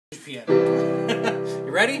piano.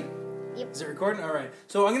 You ready? Yep. Is it recording? All right.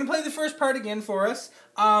 So I'm going to play the first part again for us.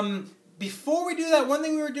 Before we do that, one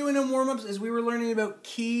thing we were doing in warm-ups is we were learning about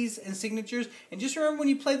keys and signatures. And just remember, when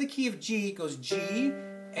you play the key of G, it goes G,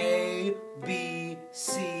 A, B,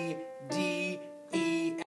 C, D,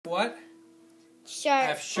 E, F, what? Sharp.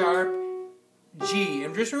 F sharp, G.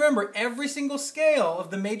 And just remember, every single scale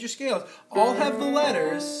of the major scales all have the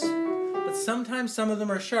letters, but sometimes some of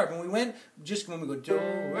them are sharp. And we went, just when we go do,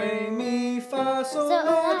 re, mi, fa, sol,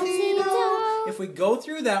 la, ti, do. If we go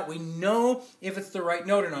through that, we know if it's the right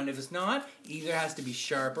note or not. If it's not, either has to be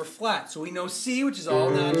sharp or flat. So we know C, which is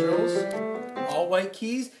all naturals, all white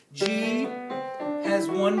keys. G has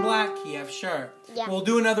one black key, F sharp. Yeah. We'll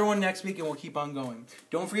do another one next week and we'll keep on going.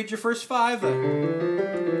 Don't forget your first 5 though.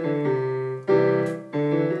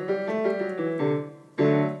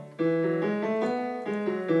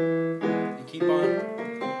 And keep on.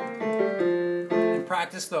 And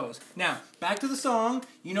practice those. Now, back to the song.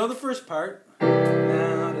 You know the first part.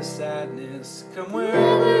 Now to sadness, come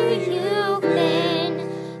wherever you've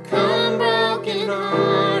been. Come broken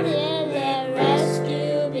hearted, let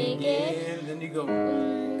rescue begin. Then you go.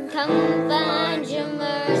 Come find your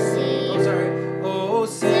mercy. Oh, sorry. Oh,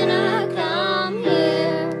 sinner, come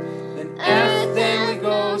here. Then F, then we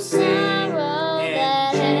go C.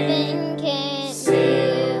 That heaven can't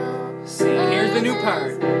feel. C. Here's the new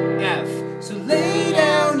part. F. So lay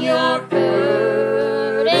down your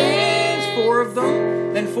burdens. 4 of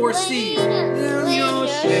them. Then 4 C's. Down your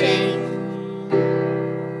shame.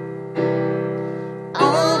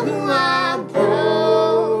 All who are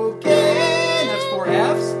broken. That's 4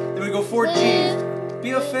 F's. Then we go 4 G's.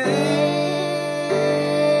 Be a faith.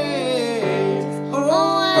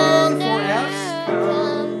 Oh, 4 F's.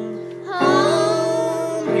 Come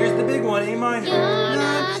home. Here's the big one, A minor.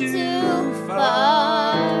 Not too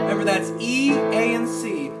far. Remember, that's E, A, and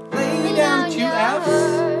C. Lay down 2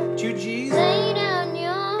 F's, 2 G's. Lay down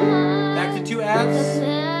your heart. Back to 2 F's,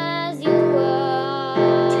 As you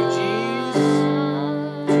are. 2 G's,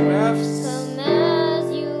 2 F's. Come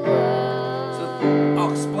as you are. So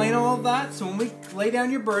I'll explain all of that. So when we lay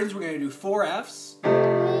down your burdens, we're going to do 4 F's. Lay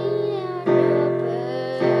down your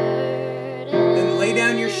burden. Then lay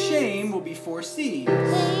down your shame will be 4 C's.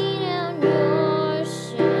 Lay down your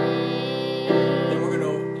shame. Then we're going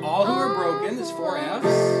to all who are broken is 4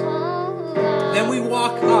 F's. All who Then we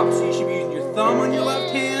walk up. So you should be using your thumb on your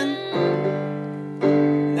left hand.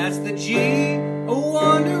 And that's the G. A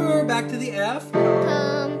wanderer. Back to the F.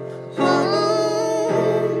 come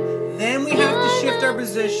Home. Then we have to shift our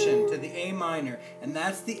position to the A minor. And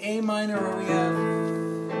that's the A minor where we have,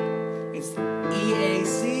 it's E, A,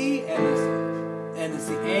 C, and it's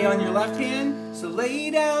the A on your left hand. So lay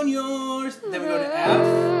down yours. Then we go to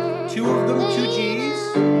F. 2 of them, 2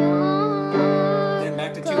 G's. Then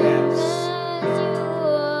back to 2 F's.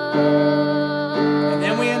 And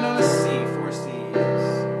then we end on a C, 4 C's.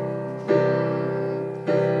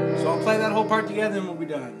 So I'll play that whole part together and we'll be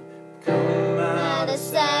done. Come out of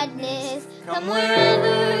sadness, come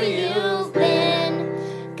wherever you've been.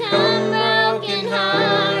 Come broken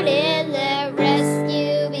hearted, let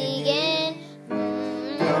rescue begin.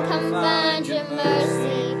 Come find your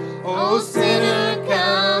mercy. Oh, sinner,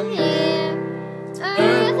 come here.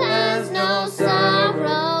 Earth has no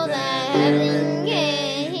sorrow that heaven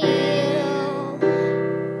can heal.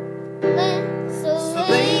 So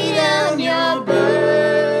lay down your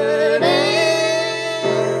burdens.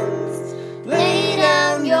 Lay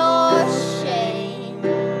down your shame.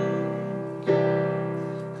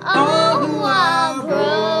 All who are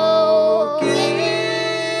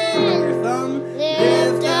broken, Your thumb,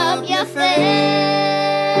 lift up your face.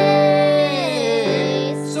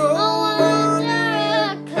 So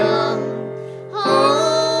wanderer, come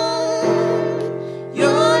home.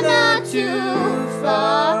 You're not too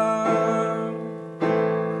far.